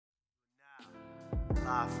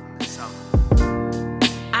Live from the South.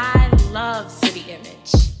 I love City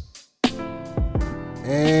Image.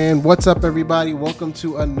 And what's up, everybody? Welcome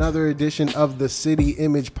to another edition of the City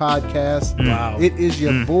Image Podcast. Wow. It is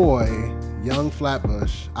your boy, Young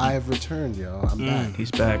Flatbush. I have returned, y'all. I'm back. He's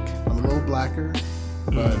back. I'm a little blacker,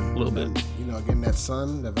 but A little bit. you know, getting that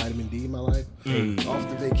sun, that vitamin D in my life. Off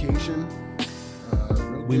the vacation.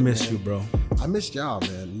 Real We good, miss man. you, bro. I missed y'all,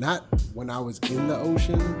 man. Not when I was in the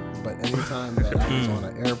ocean, but anytime that I was on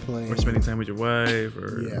an airplane. Or spending time with your wife,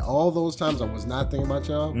 or Yeah, all those times I was not thinking about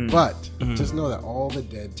y'all. But just know that all the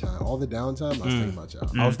dead time, all the downtime, I was thinking about y'all.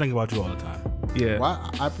 I was thinking about you all the time,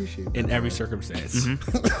 Well, I appreciate that. in every man. circumstance. Don't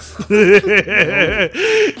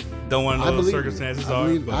want to I know believe the you. circumstances I are.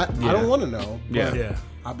 believe- but I don't want to know. But yeah. yeah.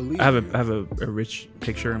 I believe I have you. a rich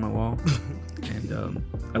picture on my wall, and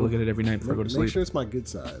I look at it every night before I go to Make sleep. sure it's my good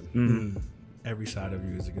side. Every side of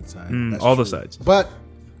you is a good side. That's All the true. sides. But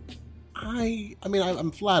I mean,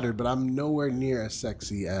 I'm flattered, but I'm nowhere near as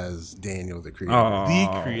sexy as Daniel, the creator. Oh,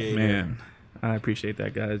 The creator. man, I appreciate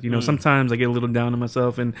that, guys. You know, sometimes I get a little down on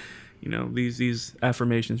myself, and you know, these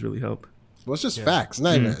affirmations really help. Well, it's just facts.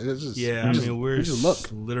 Not even. It's just, Yeah, I mean, we're you just look.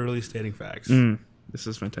 literally stating facts. This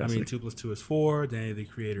is I fantastic. mean, 2 + 2 is 4. Danny the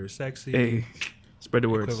creator is sexy. Hey, spread the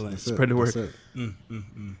word. Equivalent. That's it. Spread the word. That's it.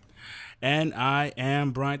 And I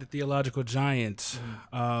am Bryant the Theological Giant.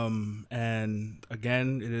 And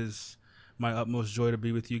again, it is my utmost joy to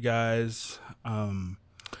be with you guys.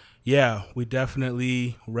 Yeah, we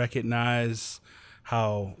definitely recognize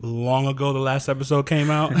how long ago the last episode came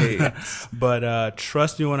out. But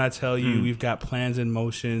trust me when I tell you, we've got plans and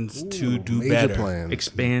motions to do Major better. plans.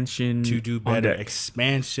 Expansion To do on better. deck.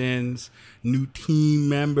 Expansions, new team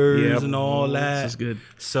members, Yep. and all that. This is good.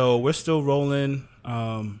 So we're still rolling.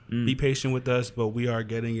 Be patient with us, but we are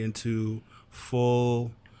getting into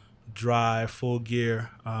full drive, full gear,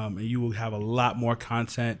 and you will have a lot more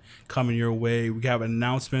content coming your way. We have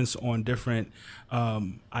announcements on different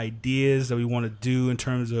ideas that we want to do in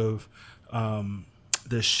terms of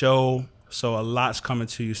the show. So a lot's coming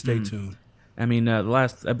to you. Stay tuned. I mean, the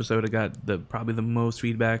last episode I got probably the most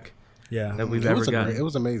feedback Yeah, that we've It ever was, gotten. it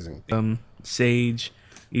was amazing. Sage,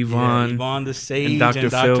 yeah, Yvonne, Yvonne the Sage and Dr.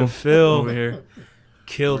 Dr. Phil over here.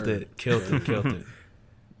 killed it.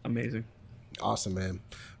 Amazing. Awesome, man.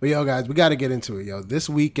 But yo, guys, we got to get into it, yo. This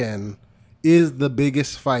weekend is the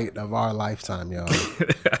biggest fight of our lifetime, yo.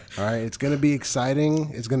 All right, it's gonna be exciting.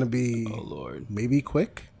 It's gonna be, Lord. maybe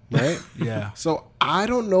quick, right? Yeah. So I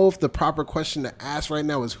don't know if the proper question to ask right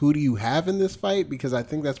now is who do you have in this fight, because I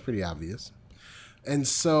think that's pretty obvious. And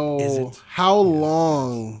Is so, it? how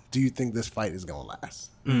long do you think this fight is gonna last?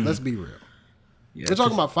 Let's be real. Yeah, We're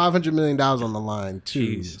talking about $500 million on the line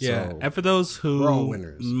too. Jeez. Yeah, So, and for those we're all who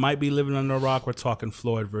winners. might be living under a rock, we're talking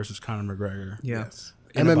Floyd versus Conor McGregor. Yeah. yes.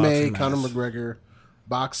 In a MMA, boxing Conor match. McGregor,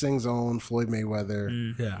 boxing zone, Floyd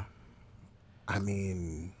Mayweather. Yeah. I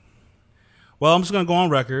mean, Well, I'm just going to go on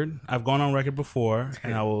record. I've gone on record before,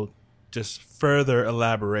 and I will just further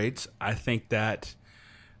elaborate. I think that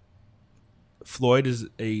Floyd is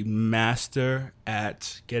a master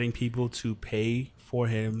at getting people to pay for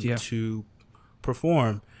him Yeah. to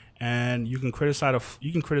perform. And you can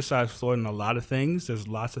criticize Floyd on a lot of things. There's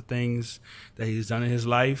lots of things that he's done in his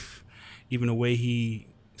life, even the way he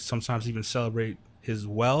sometimes even celebrate his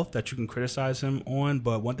wealth that you can criticize him on.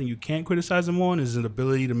 But one thing you can't criticize him on is his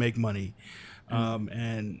ability to make money.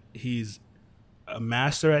 And he's a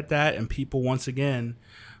master at that. And people, once again,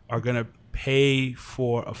 are going to pay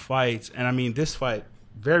for a fight. And I mean, this fight,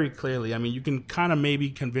 very clearly, I mean, you can kind of maybe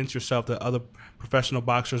convince yourself that other professional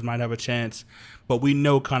boxers might have a chance, but we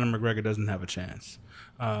know Conor McGregor doesn't have a chance.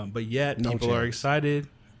 But yet, No people are chance. excited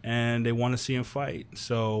and they want to see him fight.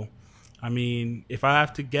 So, I mean, if I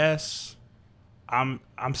have to guess, I'm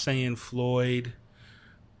saying Floyd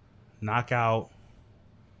knockout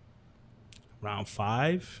round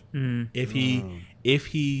 5. If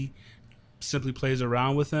he simply plays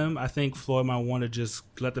around with him, I think Floyd might want to just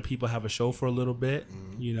let the people have a show for a little bit.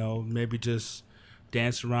 You know, maybe just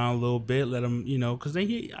dance around a little bit, let him, you know, because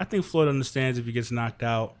I think Floyd understands if he gets knocked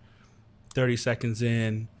out 30 seconds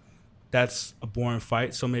in, that's a boring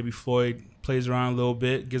fight. So maybe Floyd plays around a little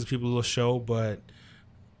bit, gives people a little show, but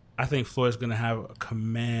I think Floyd's going to have a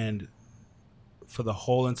command for the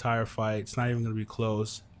whole entire fight. It's not even going to be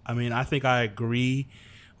close. I mean, I think I agree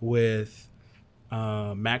with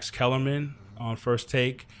Max Kellerman on First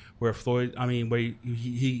Take, where Floyd, I mean, where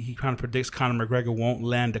he kind of predicts Conor McGregor won't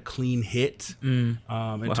land a clean hit. In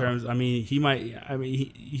terms, I mean,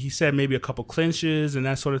 he said maybe a couple clinches and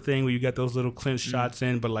that sort of thing, where you get those little clinch shots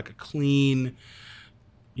in, but like a clean,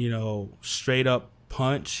 you know, straight up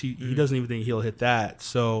punch, he doesn't even think he'll hit that.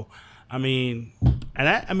 So, I mean, And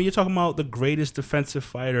I mean, you're talking about the greatest defensive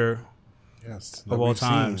fighter Yes, of all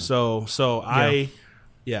time. So I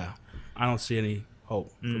don't see any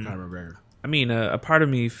hope for Conor McGregor. I mean, a part of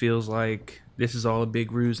me feels like this is all a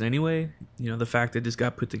big ruse anyway. You know, the fact that this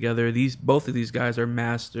got put together. Both of these guys are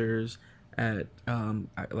masters at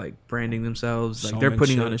like branding themselves. Like they're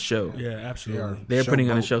putting on a show. Yeah, absolutely. They're putting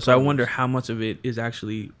on a show. So I wonder how much of it is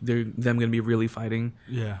actually them going to be really fighting.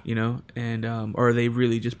 Yeah. You know, and or are they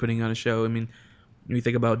really just putting on a show? I mean, when you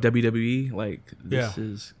think about WWE, like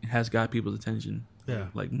this has got people's attention. Yeah.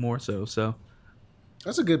 Like more so. So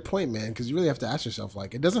That's a good point, man, because you really have to ask yourself,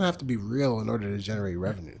 like, it doesn't have to be real in order to generate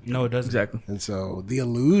revenue. No, it doesn't. exactly. And so the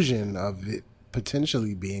illusion of it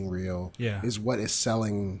potentially being real is what is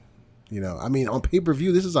selling, you know. I mean, on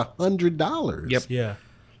pay-per-view, this is $100. Yep. Yeah.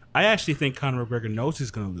 I actually think Conor McGregor knows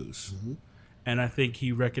he's going to lose. Mm-hmm. And I think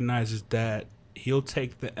he recognizes that he'll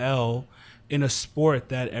take the L in a sport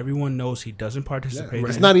that everyone knows he doesn't participate in.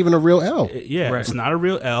 It's not even a real L. It's not a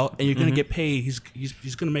real L, and you're going to get paid. He's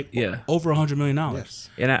going to make over $100 million. Yes.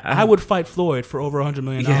 And I would fight Floyd for over $100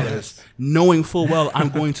 million, knowing full well I'm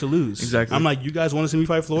going to lose. Exactly. I'm like, you guys want to see me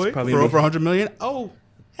fight Floyd for probably over $100 million? Oh,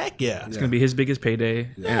 heck yeah! It's going to be his biggest payday.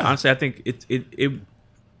 Yeah. And honestly, I think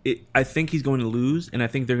I think he's going to lose, and I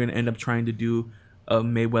think they're going to end up trying to do a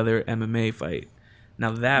Mayweather MMA fight.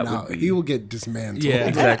 Now would be, he will get dismantled. Yeah,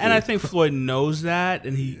 Exactly. and I think Floyd knows that,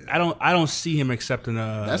 and I don't see him accepting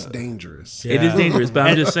a. That's dangerous. Yeah. It is dangerous, but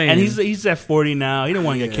I'm just saying. And he's at 40 now. He don't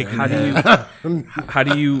want to get kicked in the head. How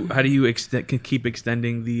do you keep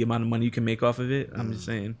extending the amount of money you can make off of it? I'm just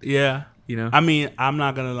saying. Yeah, You know? I mean, I'm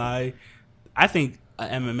not gonna lie. I think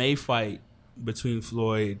an MMA fight between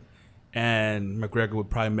Floyd and McGregor would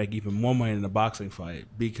probably make even more money than a boxing fight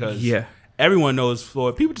because everyone knows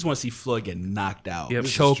Floyd. People just want to see Floyd get knocked out,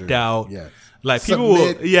 choked out. Yes. Like people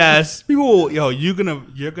will, you're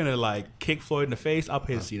gonna like kick Floyd in the face. I'll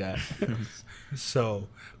pay to see that. So,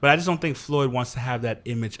 but I just don't think Floyd wants to have that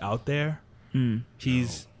image out there.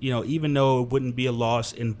 He's, even though it wouldn't be a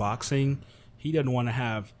loss in boxing, he doesn't want to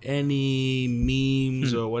have any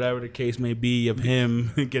memes or whatever the case may be of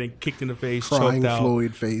him getting kicked in the face, Crying choked out.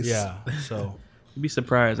 Floyd face. Yeah. So You'd be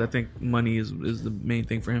surprised. I think money is the main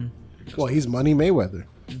thing for him. Well, he's Money Mayweather.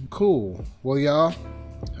 Cool. Well, y'all,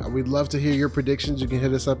 we'd love to hear your predictions. You can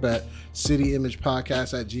hit us up at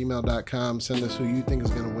cityimagepodcast@gmail.com. Send us who you think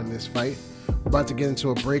is going to win this fight. We're about to get into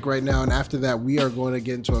a break right now, and after that, we are going to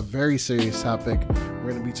get into a very serious topic.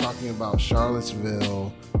 We're going to be talking about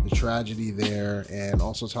Charlottesville, the tragedy there, and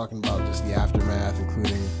also talking about just the aftermath,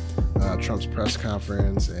 including Trump's press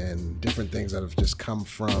conference and different things that have just come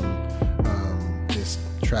from this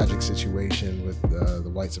tragic situation with the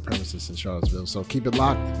white supremacists in Charlottesville. So keep it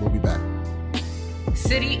locked. We'll be back.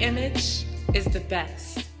 City Image is the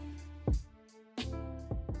best.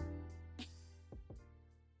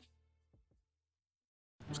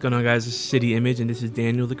 What's going on, guys? This is City Image, and this is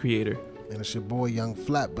Daniel, the creator. And it's your boy, Young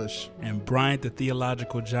Flatbush. and Bryant, the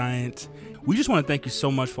theological giant. We just want to thank you so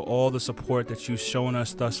much for all the support that you've shown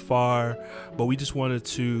us thus far. But we just wanted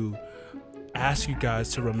to ask you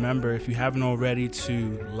guys to remember, if you haven't already,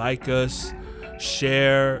 to like us,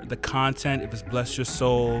 share the content if it's blessed your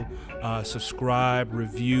soul, subscribe,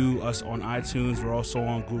 review us on iTunes. We're also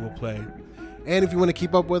on Google Play. And if you want to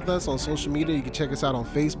keep up with us on social media, you can check us out on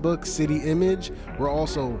Facebook, City Image. We're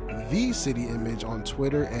also The City Image on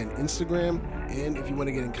Twitter and Instagram. And if you want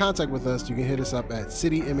to get in contact with us, you can hit us up at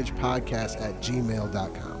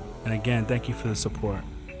cityimagepodcast@gmail.com. And again, thank you for the support.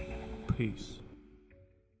 Peace.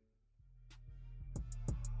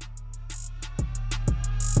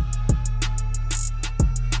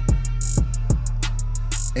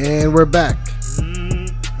 And we're back.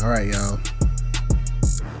 All right, y'all.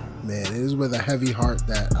 Man, it is with a heavy heart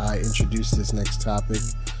that I introduced this next topic.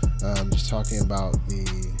 Just talking about the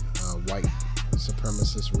white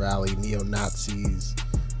supremacist rally, neo-Nazis,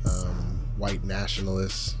 white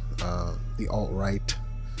nationalists, the alt-right,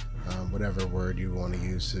 whatever word you want to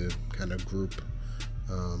use to kind of group,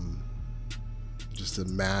 just a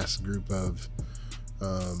mass group of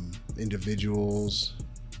individuals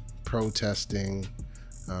protesting,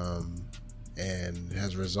 and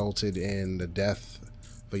has resulted in the death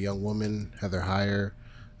of a young woman, Heather Heyer.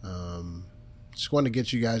 Just want to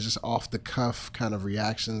get you guys just off the cuff kind of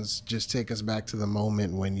reactions. Just take us back to the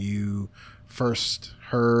moment when you first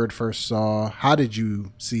heard, first saw. How did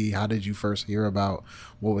you first hear about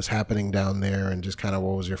what was happening down there, and just kind of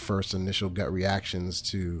what was your first initial gut reactions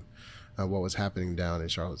to what was happening down in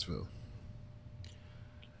Charlottesville?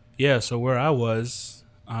 Yeah, so where I was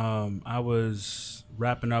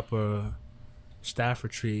wrapping up a staff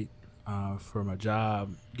retreat for my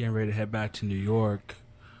job, getting ready to head back to New York.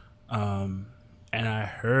 and I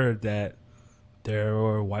heard that there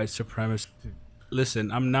were white supremacists.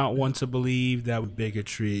 Listen, I'm not one to believe that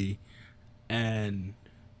bigotry and,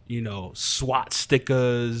 SWAT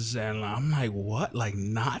stickers, and I'm like, what? Like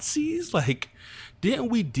Nazis? Like, didn't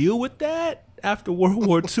we deal with that after World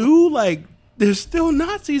War II? Like, there's still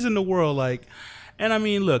Nazis in the world. Like, and I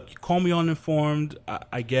mean, look, call me uninformed.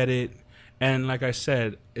 I get it. And like I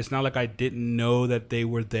said, it's not like I didn't know that they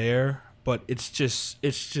were there, but it's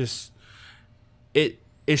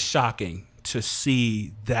shocking to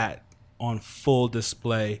see that on full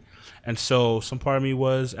display. And so some part of me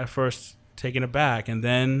was at first taken aback, and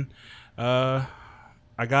then I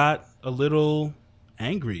got a little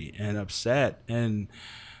angry and upset and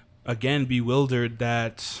again bewildered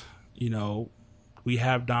that we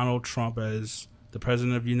have Donald Trump as the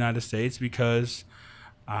president of the United States, because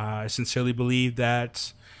I sincerely believe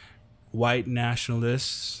that white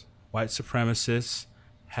nationalists, white supremacists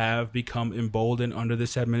have become emboldened under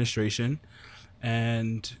this administration.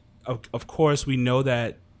 And of course, we know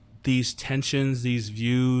that these tensions, these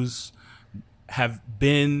views have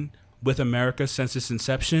been with America since its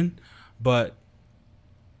inception. But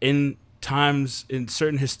in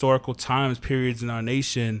certain historical times, periods in our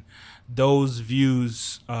nation, those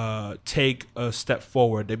views take a step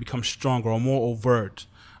forward. They become stronger or more overt.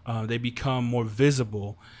 They become more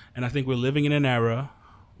visible. And I think we're living in an era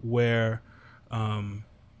where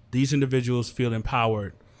these individuals feel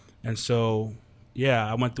empowered. And so, yeah,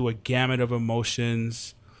 I went through a gamut of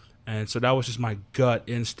emotions. And so that was just my gut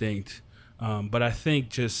instinct. But I think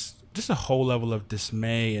just a whole level of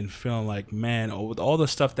dismay and feeling like, man, with all the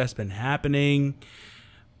stuff that's been happening,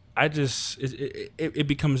 it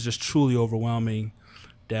becomes just truly overwhelming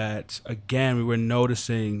that, again, we were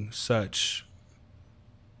noticing such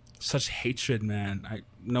hatred, man.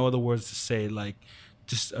 No other words to say, like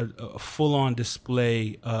just a full-on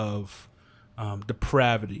display of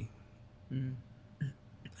depravity.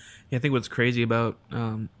 Yeah, I think what's crazy about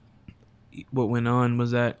what went on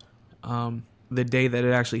was that the day that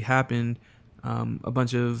it actually happened, a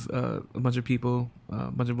bunch of people,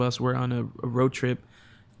 a bunch of us were on a road trip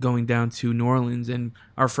going down to New Orleans, and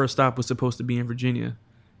our first stop was supposed to be in Virginia,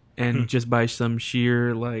 and just by some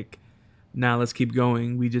sheer let's keep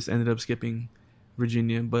going, we just ended up skipping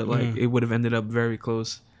Virginia, but it would have ended up very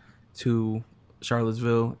close to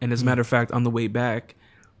Charlottesville. And as a matter of fact, on the way back,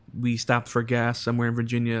 we stopped for gas somewhere in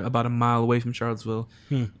Virginia, about a mile away from Charlottesville,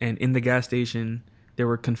 and in the gas station there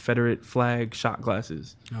were Confederate flag shot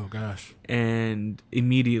glasses. Oh gosh! And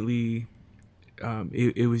immediately,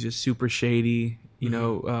 it was just super shady.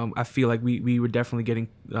 I feel like we were definitely getting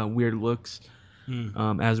weird looks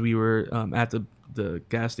as we were at the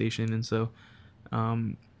gas station. And so,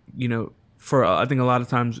 for I think a lot of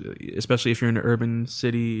times, especially if you're in an urban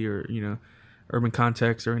city or, urban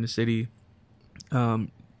context or in a city,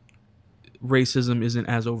 racism isn't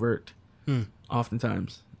as overt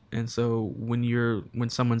oftentimes. And so when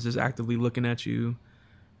someone's just actively looking at you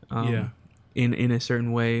in a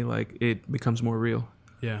certain way, like, it becomes more real.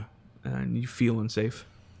 Yeah. And you feel unsafe.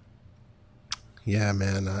 Yeah,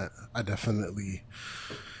 man, I definitely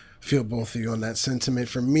feel both of you on that sentiment.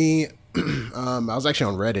 For me, I was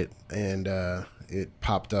actually on Reddit, and it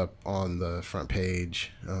popped up on the front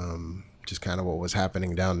page, just kind of what was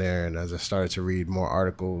happening down there. And as I started to read more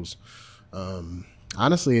articles,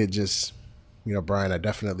 honestly, it just, Brian, I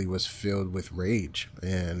definitely was filled with rage,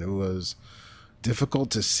 and it was difficult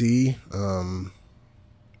to see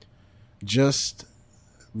just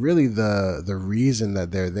really the reason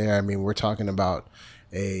that they're there. I mean, we're talking about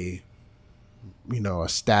a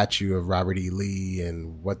statue of Robert E. Lee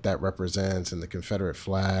and what that represents, and the Confederate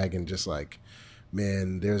flag, and just like,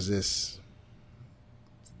 man, there is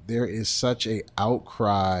such a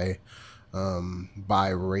outcry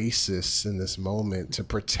by racists in this moment to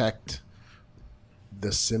protect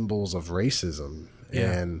the symbols of racism.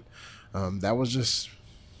 Yeah. And that was just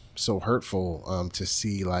so hurtful to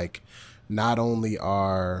see. Like, not only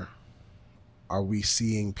are we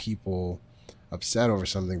seeing people upset over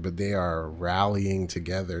something, but they are rallying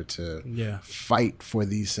together to fight for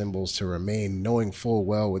these symbols to remain, knowing full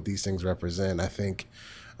well what these things represent. I think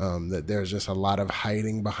that there's just a lot of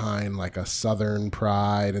hiding behind like a Southern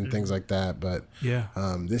pride and things like that. But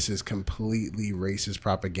this is completely racist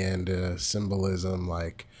propaganda, symbolism.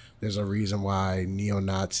 Like, there's a reason why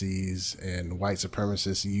neo-Nazis and white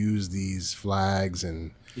supremacists use these flags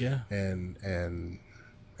and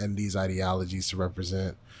these ideologies to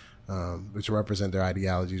represent their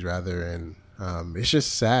ideologies rather. And it's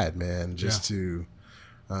just sad, man, just to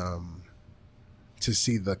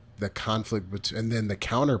see the conflict and then the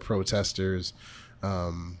counter protesters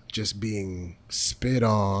just being spit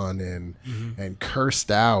on and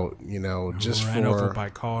cursed out, you know, just ran over by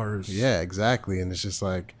cars. Yeah, exactly. And it's just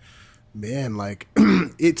like, man, like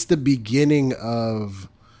it's the beginning of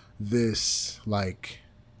this, like,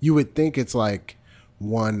 you would think it's like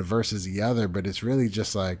one versus the other, but it's really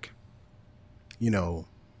just like, you know,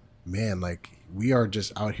 man, like we are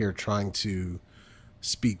just out here trying to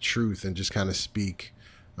speak truth and just kind of speak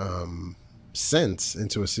sense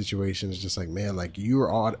into a situation. It's just like, man, like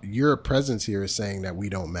your presence here is saying that we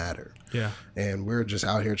don't matter. Yeah. And we're just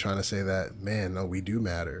out here trying to say that, man, no, we do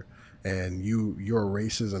matter. And your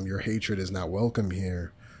racism, your hatred is not welcome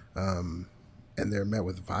here. And they're met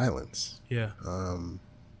with violence. Yeah.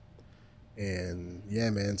 And yeah,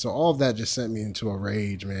 man. So all of that just sent me into a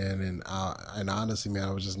rage, man. And honestly, man,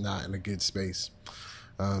 I was just not in a good space.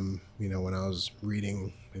 You know, when I was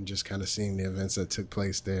reading and just kind of seeing the events that took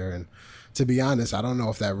place there. And to be honest, I don't know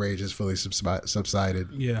if that rage is fully subsided.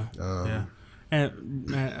 Yeah. Yeah. And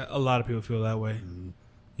man, a lot of people feel that way,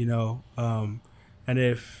 you know. And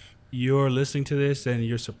if you're listening to this and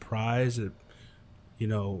you're surprised that, you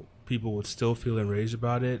know, people would still feel enraged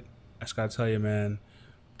about it, I just gotta tell you, man,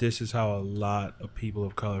 this is how a lot of people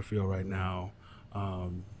of color feel right now.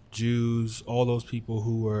 Jews, all those people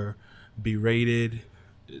who were berated.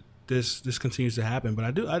 This continues to happen. But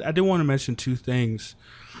I do want to mention two things.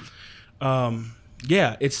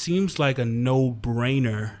 Yeah, it seems like a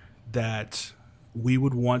no-brainer that we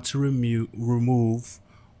would want to remove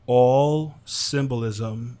all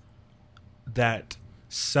symbolism that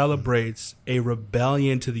celebrates a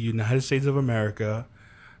rebellion to the United States of America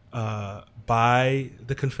by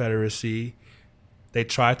the Confederacy. They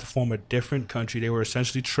tried to form a different country. They were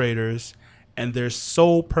essentially traitors, and their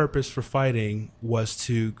sole purpose for fighting was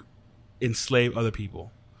to enslave other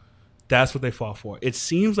people. That's what they fought for. It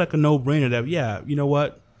seems like a no-brainer that, yeah, you know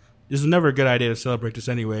what? This is never a good idea to celebrate this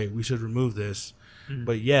anyway. We should remove this.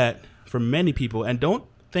 But yet, for many people, and don't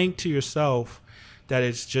think to yourself that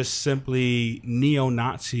it's just simply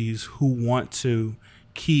neo-Nazis who want to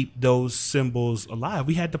keep those symbols alive.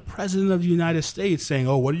 We had the president of the United States saying,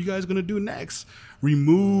 oh, what are you guys going to do next?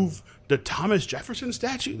 Remove the Thomas Jefferson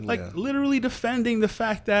statue? Like, literally defending the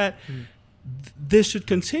fact that this should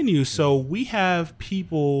continue. So we have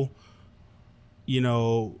people, you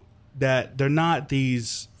know, that they're not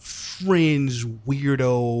these fringe,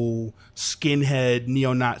 weirdo, skinhead,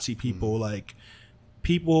 neo-Nazi people. Like,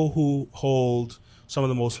 people who hold some of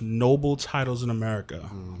the most noble titles in America,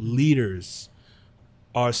 leaders,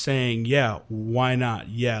 are saying, yeah, why not?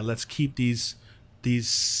 Yeah, let's keep these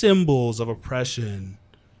symbols of oppression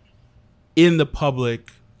in the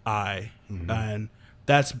public eye. And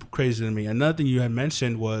that's crazy to me. Another thing you had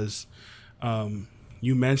mentioned was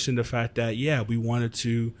you mentioned the fact that, yeah, we wanted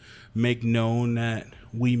to make known that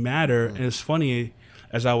we matter. And it's funny,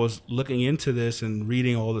 as I was looking into this and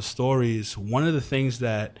reading all the stories, one of the things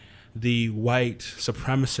that the white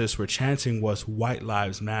supremacists were chanting was white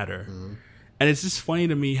lives matter. And it's just funny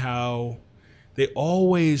to me how they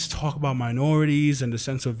always talk about minorities and the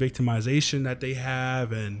sense of victimization that they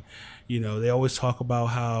have. And, you know, they always talk about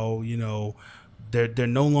how, you know, they're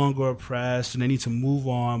no longer oppressed and they need to move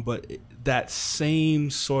on. But that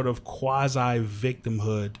same sort of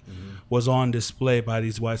quasi-victimhood was on display by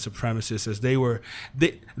these white supremacists as they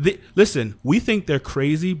listen, we think they're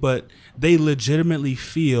crazy, but they legitimately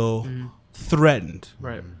feel threatened.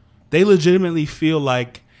 Right. They legitimately feel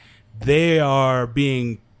like they are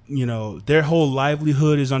being, you know, their whole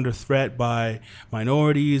livelihood is under threat by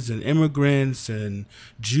minorities and immigrants and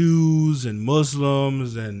Jews and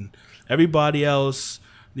Muslims and everybody else,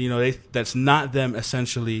 you know, that's not them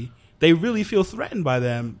essentially. They really feel threatened by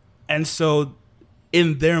them. And so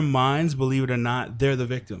in their minds, believe it or not, they're the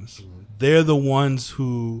victims. They're the ones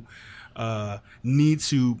who need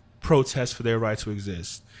to protest for their right to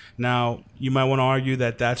exist. Now, you might want to argue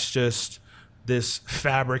that that's just this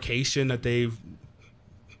fabrication that they've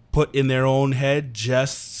put in their own head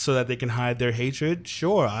just so that they can hide their hatred.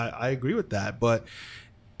 Sure, I agree with that. But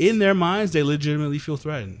in their minds, they legitimately feel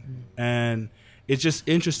threatened. And it's just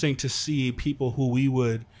interesting to see people who we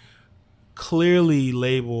would clearly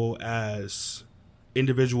label as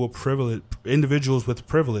individuals with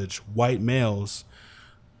privilege, white males,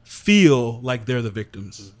 feel like they're the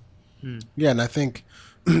victims. Yeah, and I think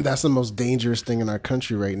that's the most dangerous thing in our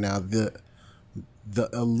country right now. The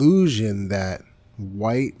illusion that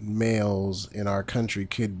white males in our country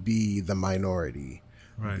could be the minority.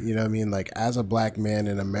 Right. You know what I mean? Like, as a black man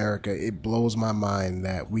in America, it blows my mind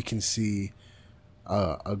that we can see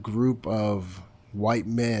a group of white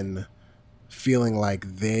men feeling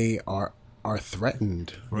like they are are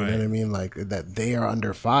threatened. Right. You know what I mean? Like that they are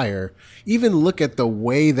under fire. Even look at the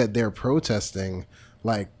way that they're protesting.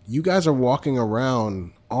 Like you guys are walking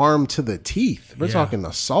around armed to the teeth. We're talking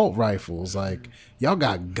assault rifles. Like y'all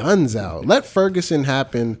got guns out. Let Ferguson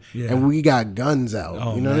happen and we got guns out.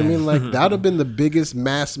 Oh, you know what I mean? Like that would have been the biggest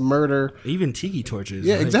mass murder. Even tiki torches.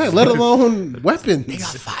 Yeah, exactly. Let alone weapons. They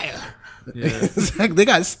got fire. Yeah. It's like they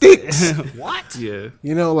got sticks. What? Yeah.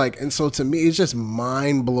 You know, like, and so to me, it's just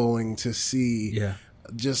mind blowing to see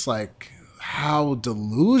just like how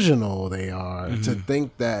delusional they are to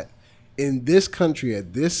think that in this country,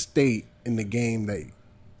 at this state in the game, that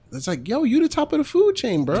it's like, yo, you the top of the food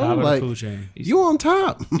chain, bro. Top of like, the food chain. You on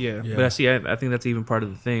top. Yeah. But I think that's even part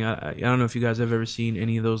of the thing. I don't know if you guys have ever seen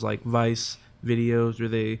any of those like Vice videos where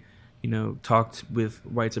they, you know, talked with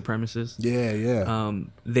white supremacists. Yeah.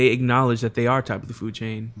 They acknowledge that they are top of the food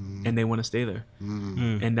chain and they want to stay there.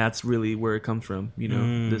 And that's really where it comes from. You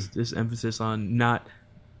know, this emphasis on not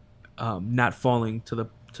falling to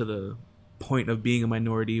the point of being a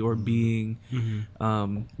minority or being,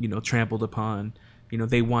 you know, trampled upon. You know,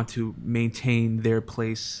 they want to maintain their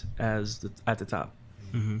place as at the top.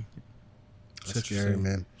 That's scary,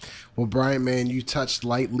 man. Well, Brian, man, you touched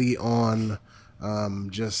lightly on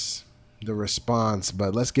just the response,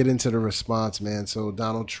 but let's get into the response, man. So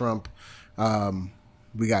Donald Trump,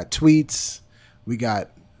 we got tweets, we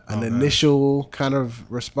got an initial kind of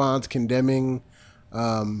response condemning,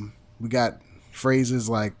 we got phrases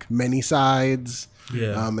like many sides,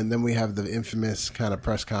 and then we have the infamous kind of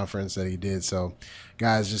press conference that he did. So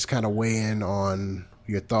guys, just kind of weigh in on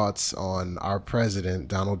your thoughts on our president,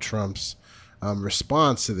 Donald Trump's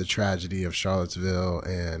response to the tragedy of Charlottesville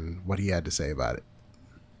and what he had to say about it.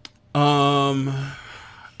 I'm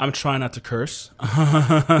trying not to curse.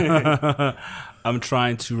 I'm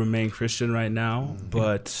trying to remain Christian right now,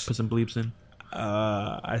 but Put some bleeps in.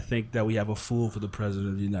 I think that we have a fool for the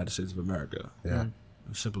president of the United States of America. Yeah.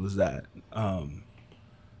 As simple as that. And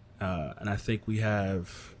I think we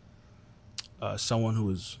have someone who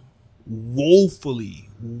is woefully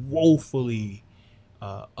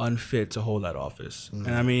unfit to hold that office.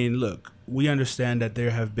 And I mean, look, we understand that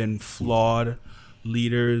there have been flawed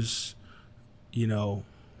leaders, you know,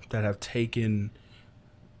 that have taken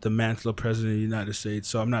the mantle of president of the United States.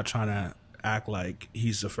 So I'm not trying to act like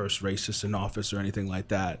he's the first racist in office or anything like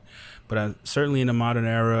that. But certainly in the modern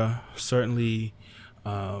era, certainly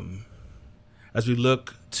as we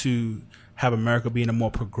look to have America being a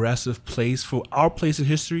more progressive place for our place in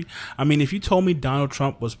history. I mean, if you told me Donald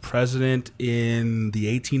Trump was president in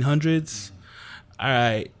the 1800s, all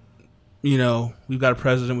right, you know, we've got a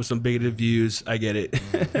president with some bigoted views. I get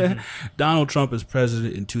it. Donald Trump is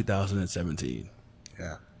president in 2017.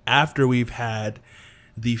 Yeah. After we've had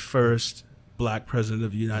the first black president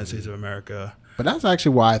of the United States of America. But that's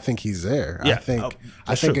actually why I think he's there. Yeah. I think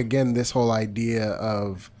true. again, this whole idea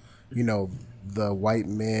of, you know, the white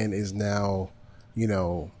man is now, you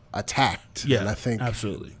know, attacked. Yeah, and I think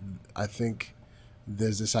absolutely. I think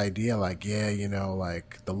there's this idea like, yeah, you know,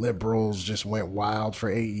 like the liberals just went wild for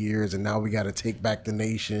 8 years and now we got to take back the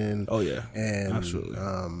nation. Oh yeah, and absolutely.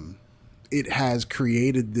 It has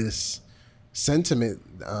created this sentiment,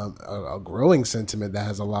 a growing sentiment that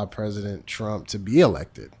has allowed President Trump to be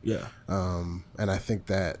elected. Yeah. And I think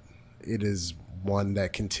that it is one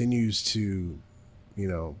that continues to, you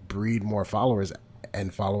know, breed more followers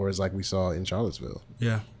and followers like we saw in Charlottesville.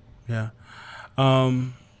 Yeah. Yeah.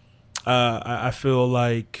 I feel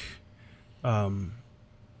like,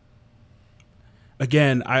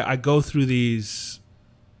 again, I go through these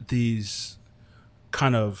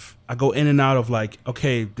kind of, I go in and out of like,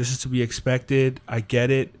 okay, this is to be expected. I get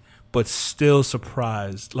it, but still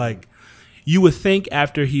surprised. Like, you would think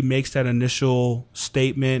after he makes that initial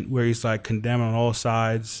statement where he's like condemning on all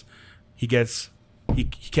sides, he catches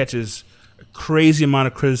a crazy amount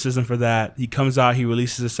of criticism for that. He comes out, he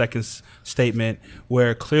releases a second statement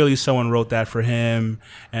where clearly someone wrote that for him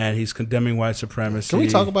and he's condemning white supremacy. Can we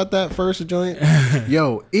talk about that first, joint?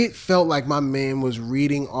 Yo, it felt like my man was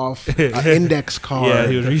reading off an index card. Yeah,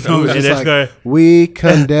 he was reading off an index card. We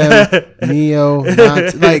condemn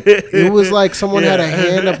neo-Nazi. Like, it was like someone had a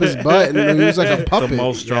hand up his butt and he was like a puppet. The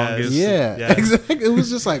most strongest. Yeah, Yes. exactly. It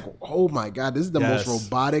was just like, oh my God, this is the Yes. most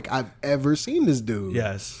robotic I've ever seen this dude.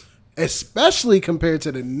 Yes. Especially compared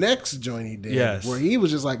to the next joint he did, Yes. where he was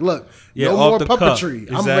just like, look, Yeah, no off more the cuff. puppetry.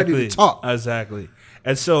 I'm ready to talk. Exactly.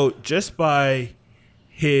 And so just by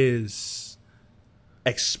his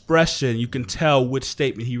expression, you can tell which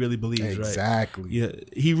statement he really believes, right? Exactly. Yeah,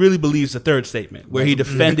 he really believes the third statement where he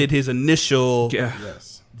defended his initial Yeah.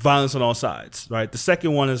 Yes. violence on all sides, right? The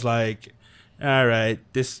second one is like, all right,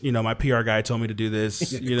 this, my PR guy told me to do this.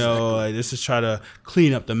 Exactly. This is try to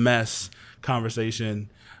clean up the mess conversation.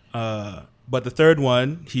 But the third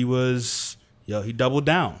one, he doubled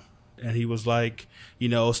down, and he was like,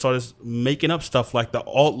 started making up stuff like the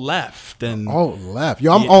alt left and alt left.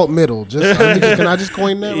 Yo, I'm alt middle. Can I just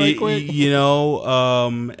coin that right quick?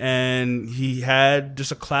 And he had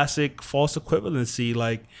just a classic false equivalency,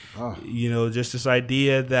 like, just this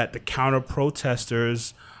idea that the counter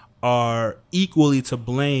protesters are equally to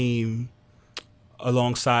blame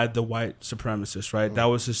alongside the white supremacists, right? That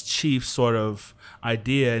was his chief sort of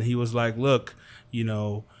idea, and he was like, look,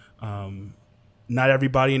 not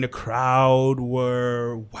everybody in the crowd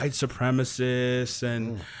were white supremacists,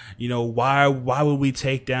 and why would we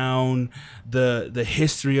take down the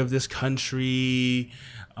history of this country?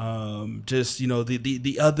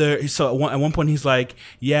 The other. So at one point he's like,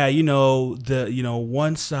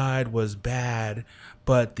 one side was bad,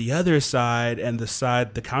 but the other side and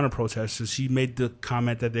the counter protesters, he made the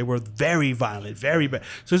comment that they were very violent, very bad.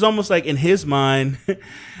 So it's almost like in his mind,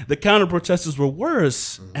 the counter protesters were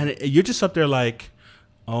worse. And you're just up there like,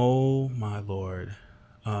 oh my Lord,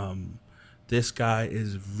 this guy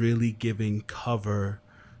is really giving cover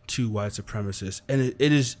to white supremacists. And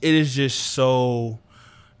it is just so,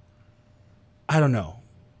 I don't know.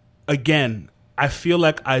 Again, I feel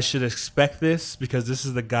like I should expect this because this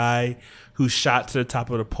is the guy who shot to the top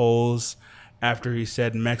of the polls after he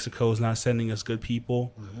said Mexico is not sending us good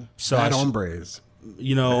people. Mm-hmm. So hombres.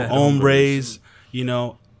 Hombres,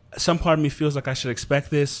 some part of me feels like I should expect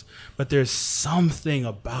this, but there's something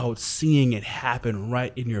about seeing it happen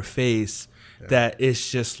right in your face that it's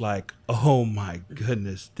just like, oh my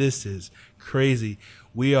goodness, this is crazy.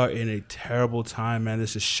 We are in a terrible time, man.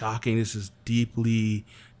 This is shocking. This is deeply,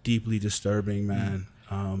 deeply disturbing, man.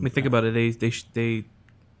 Think about it. They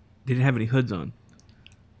didn't have any hoods on.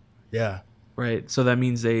 Yeah. Right. So that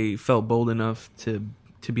means they felt bold enough to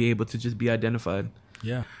be able to just be identified.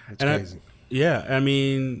 Yeah. It's crazy. I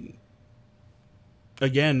mean,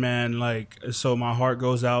 again, man, like, so my heart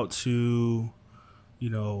goes out to,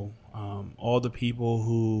 all the people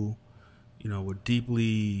who, were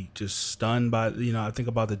deeply just stunned by, I think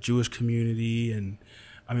about the Jewish community. And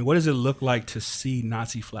I mean, what does it look like to see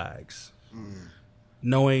Nazi flags?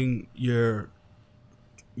 Knowing your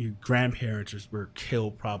grandparents were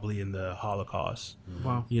killed probably in the Holocaust.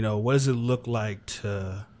 Wow. What does it look like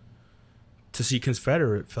to see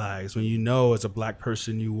Confederate flags when as a black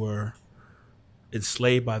person you were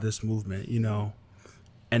enslaved by this movement,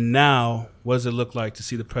 And now, what does it look like to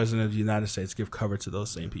see the President of the United States give cover to those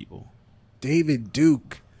same people? David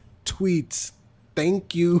Duke tweets,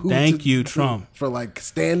 thank you, Trump, for like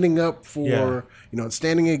standing up for,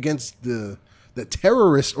 standing against the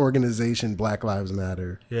terrorist organization Black Lives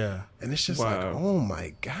Matter. Yeah. And it's just like, oh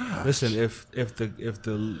my God. Listen, if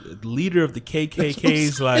the leader of the KKK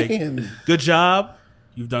is like, good job,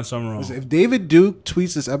 you've done something wrong. Listen, if David Duke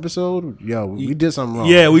tweets this episode, we did something wrong.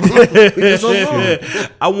 Yeah, we did. We did something wrong.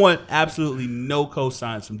 I want absolutely no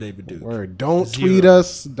cosigns from David Duke. Word. Don't tweet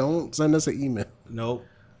us. Don't send us an email. Nope.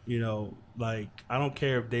 Like, I don't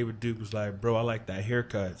care if David Duke was like, bro, I like that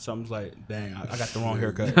haircut. Something's like, dang, I got the wrong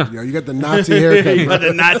haircut. Yo, you got the Nazi haircut. You got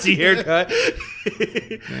the Nazi haircut.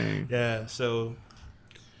 Yeah, so.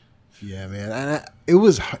 Yeah, man. And it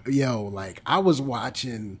was, I was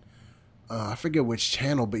watching, I forget which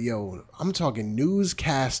channel, but I'm talking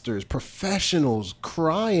newscasters, professionals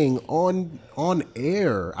crying on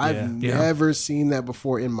air. I've never seen that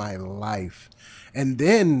before in my life. And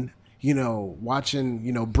then,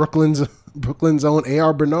 watching, Brooklyn's own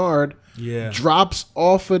A.R. Bernard drops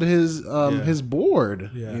off at his board,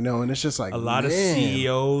 and it's just like a lot of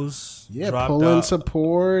CEOs pulling out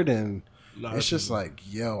support, and it's just like,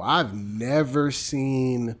 I've never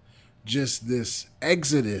seen just this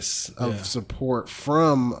exodus of support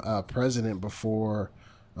from a president before,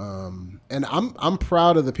 and I'm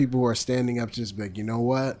proud of the people who are standing up, just like, you know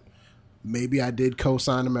what, maybe I did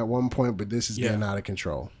co-sign him at one point, but this is getting out of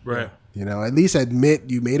control. Right. At least admit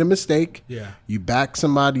you made a mistake. Yeah. You back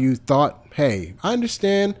somebody you thought, hey, I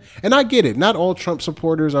understand. And I get it. Not all Trump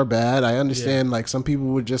supporters are bad. I understand, like, some people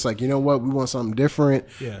would just like, you know what, we want something different.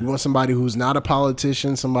 Yeah. We want somebody who's not a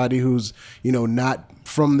politician, somebody who's, not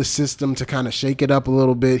from the system to kind of shake it up a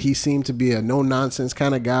little bit. He seemed to be a no-nonsense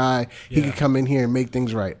kind of guy. Yeah. He could come in here and make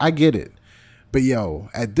things right. I get it. But,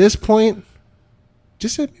 at this point,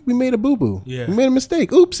 just said we made a boo-boo. Yeah. We made a mistake.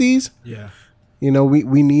 Oopsies. Yeah.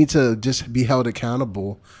 We need to just be held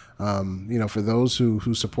accountable. For those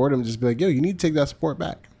who support him, just be like, you need to take that support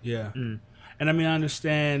back. Yeah. And I mean, I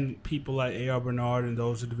understand people like A.R. Bernard and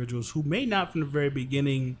those individuals who may not from the very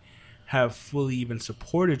beginning have fully even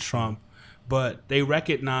supported Trump, but they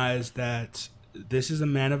recognize that this is a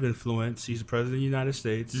man of influence. He's the president of the United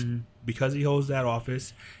States. Mm-hmm. Because he holds that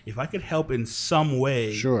office, if I could help in some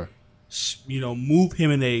way, sure, move him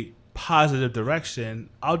in a positive direction,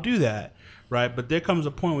 I'll do that, right? But there comes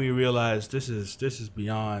a point where you realize this is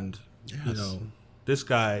beyond, yes. This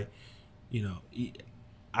guy,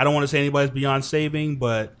 I don't want to say anybody's beyond saving,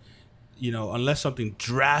 but unless something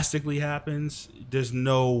drastically happens, there's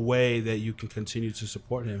no way that you can continue to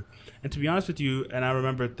support him. And to be honest with you, and I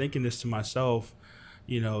remember thinking this to myself,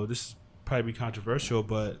 this is probably be controversial,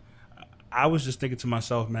 but I was just thinking to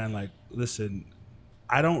myself, man, like, listen,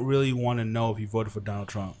 I don't really want to know if you voted for Donald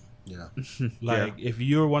Trump. Yeah. If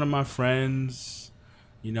you're one of my friends,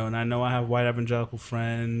 and I know I have white evangelical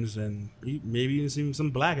friends and maybe even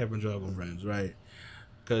some black evangelical friends, right?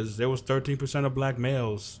 Because there was 13% of black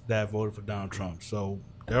males that voted for Donald Trump. So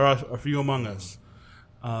there are a few among us.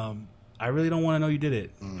 I really don't want to know you did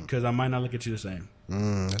it because I might not look at you the same.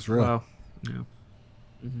 That's real. Wow. Yeah.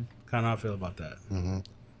 Mm-hmm. Kind of how I feel about that. Mm-hmm.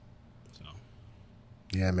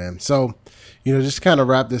 Yeah, man. So, just kind of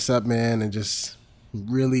wrap this up, man, and just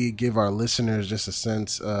really give our listeners just a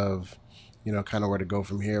sense of, kind of where to go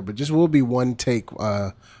from here. But just will be one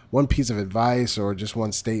piece of advice or just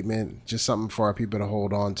one statement, just something for our people to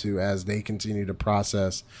hold on to as they continue to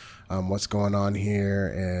process what's going on here.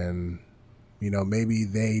 And, maybe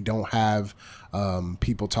they don't have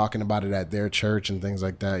people talking about it at their church and things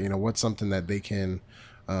like that. What's something that they can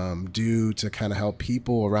do to kind of help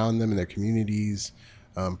people around them in their communities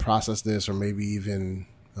process this, or maybe even,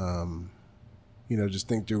 just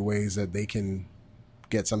think through ways that they can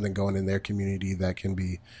get something going in their community that can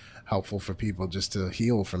be helpful for people just to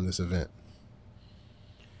heal from this event.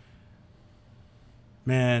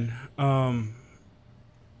 Man, I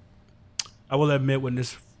will admit when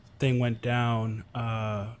this thing went down,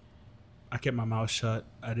 I kept my mouth shut.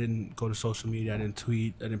 I didn't go to social media. I didn't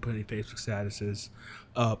tweet. I didn't put any Facebook statuses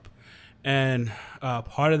up. And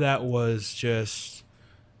part of that was just,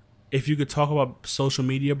 if you could talk about social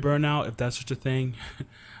media burnout, if that's such a thing,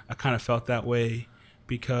 I kind of felt that way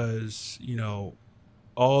because,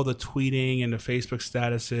 all the tweeting and the Facebook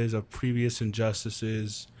statuses of previous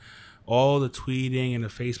injustices, all the tweeting and the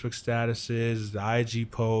Facebook statuses, the IG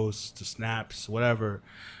posts, the snaps, whatever,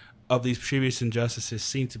 of these previous injustices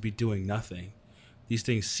seem to be doing nothing. These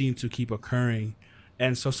things seem to keep occurring.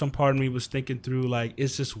 And so some part of me was thinking through, like,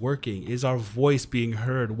 is this working? Is our voice being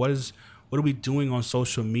heard? What are we doing on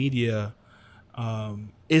social media?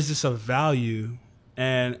 Is this of value?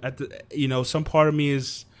 And some part of me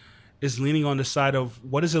is leaning on the side of,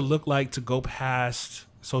 what does it look like to go past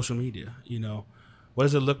social media? What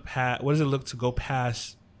does it look to go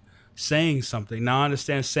past saying something? Now I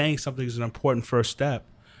understand saying something is an important first step,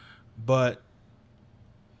 but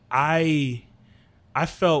I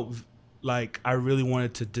felt like I really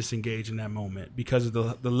wanted to disengage in that moment because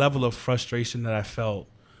of the level of frustration that I felt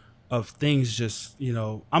of things just,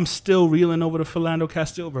 I'm still reeling over the Philando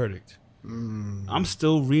Castile verdict. I'm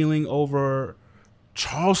still reeling over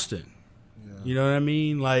Charleston. Yeah. You know what I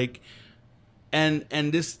mean? Like, and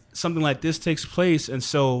this, something like this takes place. And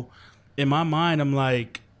so in my mind, I'm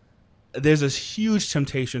like, there's this huge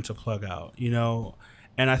temptation to plug out,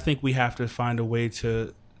 and I think we have to find a way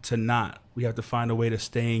to not. We have to find a way to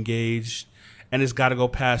stay engaged, and it's got to go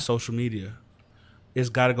past social media. It's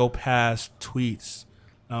got to go past tweets.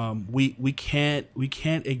 We can't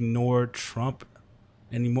ignore Trump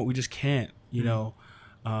anymore. We just can't.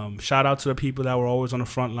 Shout out to the people that were always on the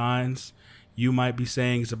front lines. You might be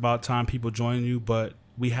saying it's about time people join you, but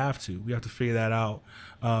we have to. We have to figure that out.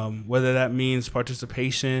 Whether that means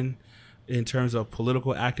participation in terms of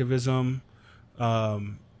political activism,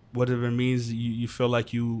 whatever it means, you feel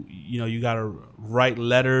like you got to write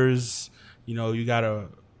letters. You got to,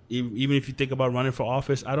 even if you think about running for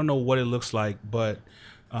office, I don't know what it looks like, but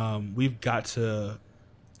we've got to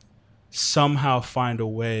somehow find a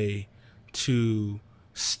way to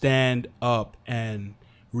stand up and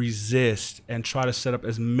resist and try to set up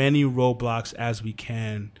as many roadblocks as we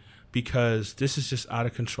can, because this is just out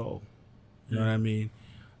of control. You know what I mean?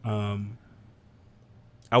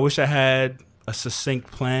 I wish I had a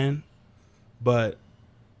succinct plan, but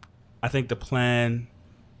I think the plan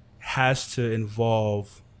has to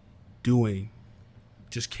involve doing.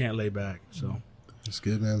 Just can't lay back. So that's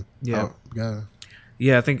good, man. Yeah. Oh,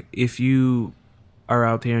 yeah, I think if you are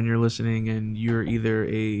out there and you're listening and you're either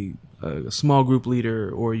a small group leader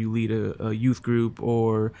or you lead a youth group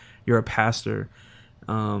or you're a pastor,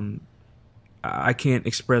 I can't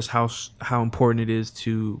express how important it is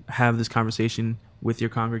to have this conversation with your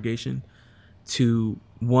congregation. To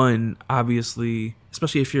one, obviously,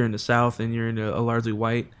 especially if you're in the South and you're in a largely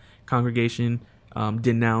white congregation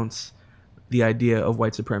denounce the idea of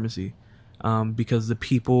white supremacy, because the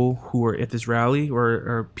people who are at this rally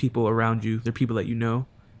are people around you. They're people that you know,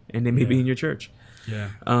 and they may be in your church. Yeah.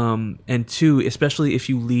 And two, especially if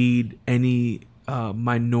you lead any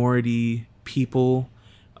minority people,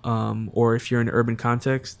 or if you're in an urban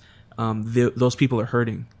context, those people are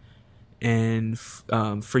hurting. And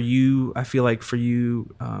for you, I feel like for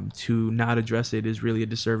you to not address it is really a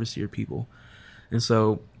disservice to your people. And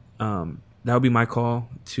so that would be my call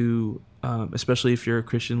to, especially if you're a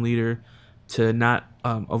Christian leader, to not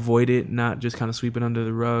avoid it, not just kind of sweep it under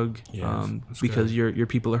the rug, because your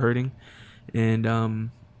people are hurting.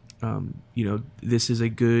 And, this is a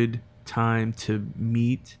good time to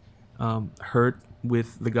meet hurt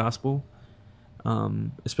with the gospel,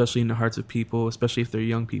 especially in the hearts of people, especially if they're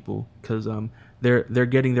young people, because they're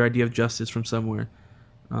getting their idea of justice from somewhere.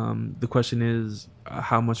 The question is,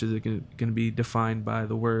 how much is it going to be defined by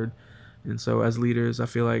the word? And so as leaders, I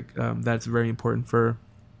feel like that's very important for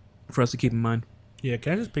us to keep in mind. Yeah,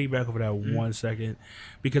 can I just piggyback over that 1 second?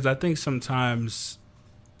 Because I think sometimes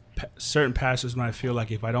certain pastors might feel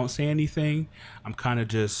like if I don't say anything, I'm kind of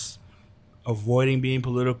just avoiding being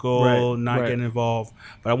political, not getting involved.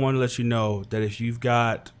 But I want to let you know that if you've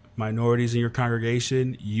got minorities in your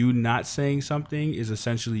congregation, you not saying something is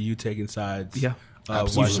essentially you taking sides. Yeah.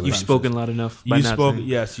 You've spoken loud enough by not saying.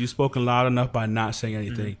 Yes, you've spoken loud enough by not saying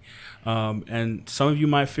anything. And some of you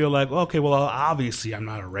might feel like, okay, well, obviously I'm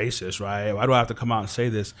not a racist, right? Why do I have to come out and say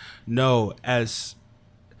this? No,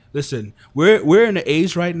 listen, we're in an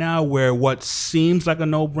age right now where what seems like a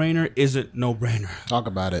no-brainer isn't no-brainer. Talk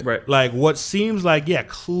about it. Right. Like what seems like,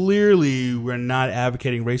 clearly we're not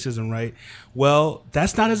advocating racism, right? Well,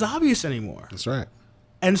 that's not as obvious anymore. That's right.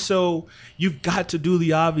 And so you've got to do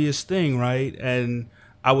the obvious thing, right? And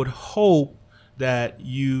I would hope that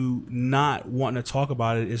you not wanting to talk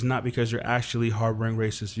about it is not because you're actually harboring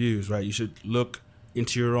racist views, right? You should look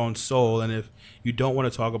into your own soul, and if you don't want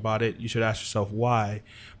to talk about it, you should ask yourself why.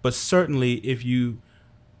 But certainly if you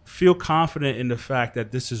feel confident in the fact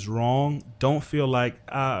that this is wrong, don't feel like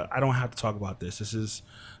I don't have to talk about this. This is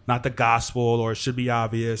not the gospel, or it should be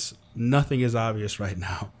obvious. Nothing is obvious right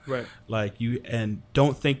now. Right. And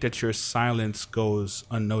don't think that your silence goes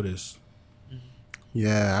unnoticed.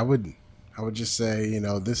 Yeah, I would just say,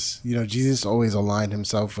 Jesus always aligned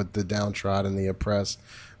himself with the downtrodden, the oppressed,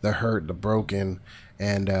 the hurt, the broken.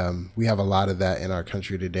 And we have a lot of that in our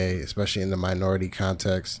country today, especially in the minority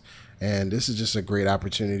context. And this is just a great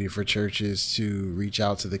opportunity for churches to reach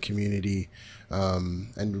out to the community.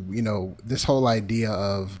 This whole idea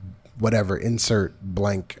of whatever, insert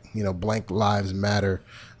blank, blank lives matter.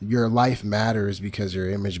 Your life matters because you're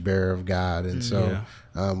image bearer of God. And so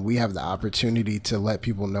we have the opportunity to let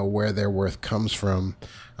people know where their worth comes from,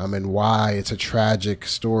 and why it's a tragic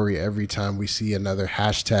story every time we see another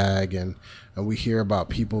hashtag and we hear about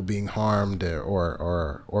people being harmed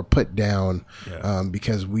or put down,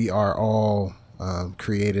 because we are all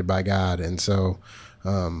created by God. And so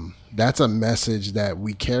that's a message that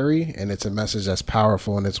we carry, and it's a message that's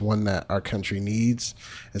powerful, and it's one that our country needs.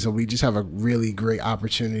 And so we just have a really great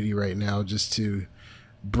opportunity right now just to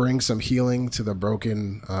bring some healing to the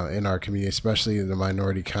broken in our community, especially in the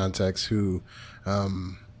minority context, who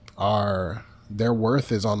their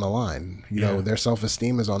worth is on the line. Their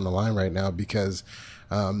self-esteem is on the line right now, because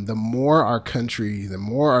the more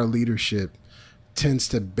our leadership tends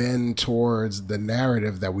to bend towards the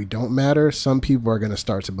narrative that we don't matter, some people are going to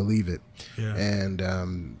start to believe it. Yeah.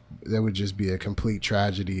 And that would just be a complete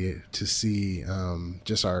tragedy to see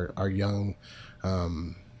just our young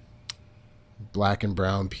Black and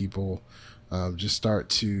brown people just start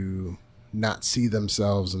to not see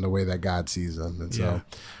themselves in the way that God sees them. And so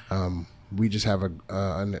we just have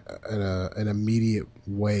an immediate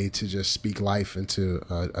way to just speak life into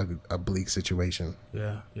a bleak situation.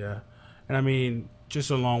 Yeah. And I mean, just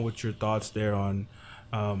along with your thoughts there on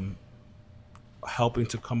helping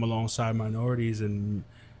to come alongside minorities and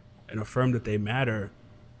affirm that they matter,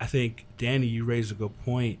 I think, Danny, you raised a good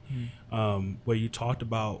point where you talked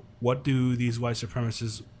about what do these white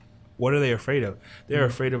supremacists, what are they afraid of? They're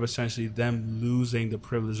afraid of essentially them losing the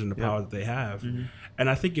privilege and the power that they have. And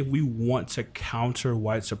I think if we want to counter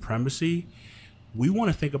white supremacy, we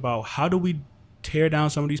want to think about how do we tear down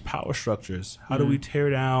some of these power structures? How do we tear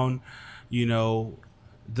down,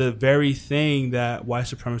 the very thing that white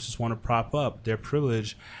supremacists want to prop up, their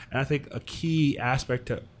privilege? And I think a key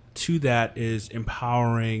aspect to that is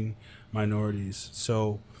empowering minorities.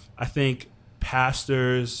 So I think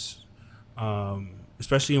pastors,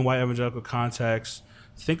 especially in white evangelical context,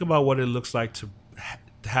 think about what it looks like to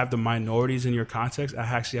have the minorities in your context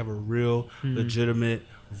actually have a real legitimate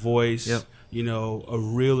voice, you know, a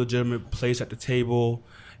real legitimate place at the table,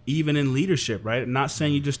 even in leadership, right? I'm not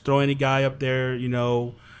saying you just throw any guy up there, you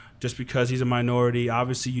know, just because he's a minority.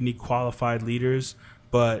 Obviously, you need qualified leaders,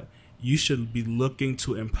 but you should be looking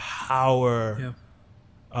to empower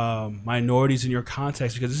minorities in your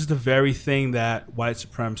context, because this is the very thing that white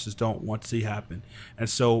supremacists don't want to see happen. And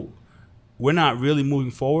so we're not really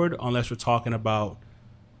moving forward unless we're talking about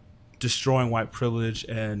destroying white privilege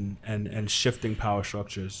and shifting power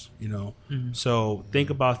structures, you know. So think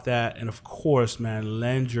about that, and of course, man,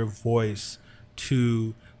 lend your voice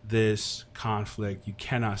to this conflict. You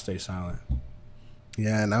cannot stay silent.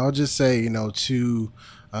 Yeah, and I would just say, you know, to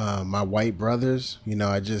my white brothers, you know,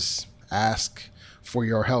 I just ask for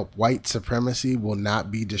your help. White supremacy will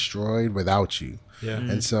not be destroyed without you. Yeah.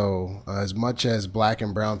 And so as much as black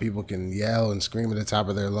and brown people can yell and scream at the top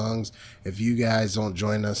of their lungs, if you guys don't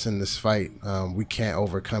join us in this fight, we can't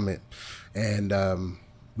overcome it. And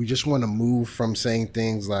we just want to move from saying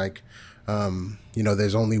things like, you know,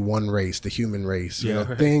 there's only one race, the human race, you know,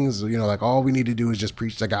 things, you know, like all we need to do is just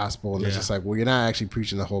preach the gospel. And it's just like, well, you're not actually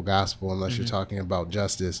preaching the whole gospel unless you're talking about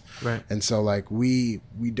justice. Right. And so like, we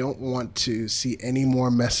don't want to see any more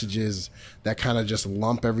messages that kind of just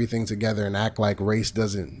lump everything together and act like race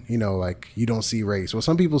doesn't, you know, like you don't see race. Well,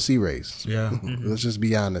 some people see race. Yeah. Let's just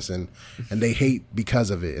be honest. And they hate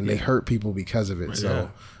because of it, and they hurt people because of it. Right. So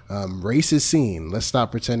race is seen. Let's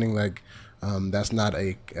stop pretending like, that's not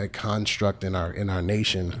a construct in our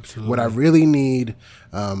nation. Absolutely. What I really need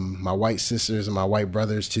my white sisters and my white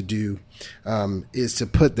brothers to do is to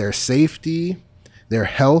put their safety, their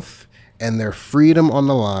health, and their freedom on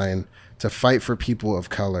the line to fight for people of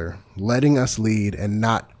color, letting us lead and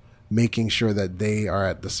not making sure that they are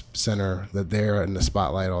at the center, that they're in the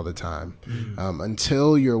spotlight all the time.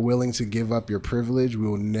 Until you're willing to give up your privilege, we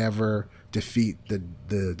will never defeat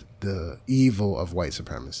the evil of white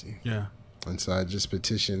supremacy. Yeah. And so I just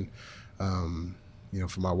petition, you know,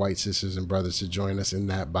 for my white sisters and brothers to join us in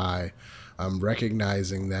that by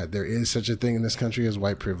recognizing that there is such a thing in this country as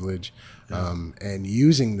white privilege, and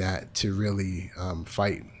using that to really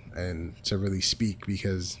fight and to really speak,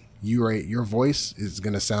 because your voice is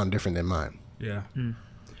going to sound different than mine. Yeah.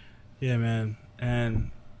 Yeah, man. And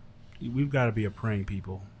we've got to be a praying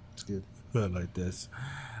people. It's good. But like this.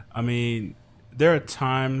 I mean, there are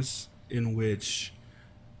times in which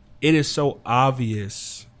it is so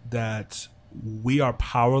obvious that we are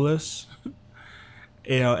powerless,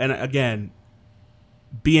 you know, and again,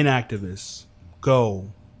 be an activist,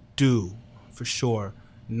 go, do, for sure,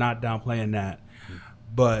 not downplaying that.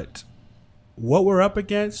 But what we're up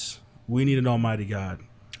against, we need an almighty God.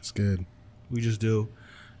 That's good. We just do.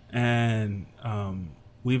 And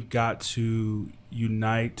we've got to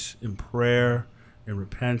unite in prayer and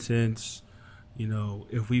repentance. You know,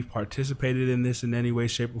 if we've participated in this in any way,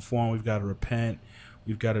 shape, or form, we've got to repent.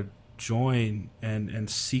 We've got to join and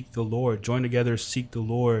seek the Lord. Join together, seek the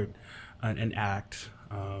Lord, and act.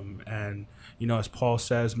 And, you know, as Paul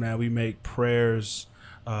says, man, we make prayers,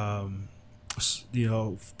 you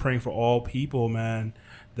know, praying for all people, man,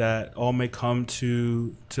 that all may come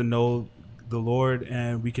to know the Lord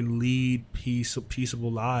and we can lead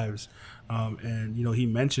peaceable lives. And, you know, he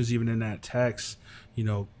mentions even in that text, you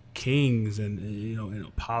know, kings and, you know,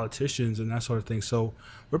 and politicians and that sort of thing. So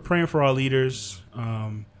we're praying for our leaders.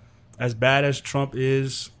 As bad as Trump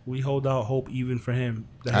is, we hold out hope even for him,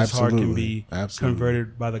 that his heart can be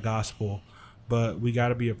converted by the gospel. But we got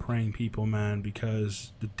to be a praying people, man,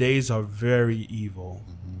 because the days are very evil,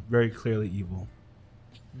 very clearly evil.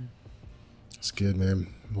 That's good,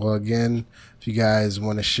 man. Well, again, if you guys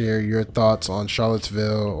want to share your thoughts on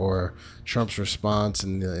Charlottesville or Trump's response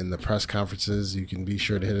in the press conferences, you can be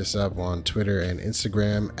sure to hit us up on Twitter and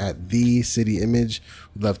Instagram at The City Image.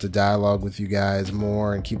 We'd love to dialogue with you guys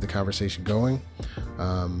more and keep the conversation going.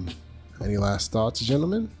 Any last thoughts,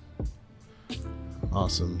 gentlemen?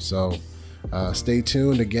 Awesome. So stay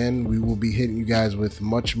tuned. Again, we will be hitting you guys with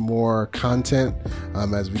much more content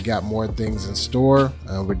as we got more things in store.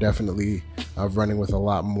 We're definitely running with a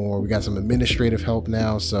lot more. We got some administrative help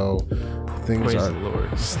now, so things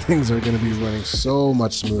are going to be running so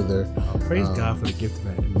much smoother. Praise God for the gift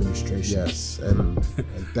of administration. Yes, and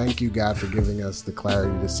thank you, God, for giving us the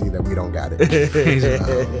clarity to see that we don't got it.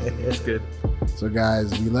 That's good. So,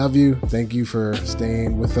 guys, we love you. Thank you for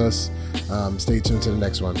staying with us. Stay tuned to the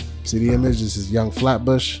next one. City Image, this is Young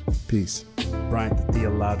Flatbush. Peace. Bryant, the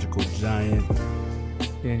theological giant.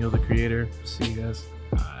 Daniel, the creator. See you guys.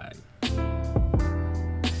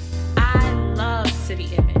 I love City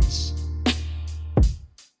Image.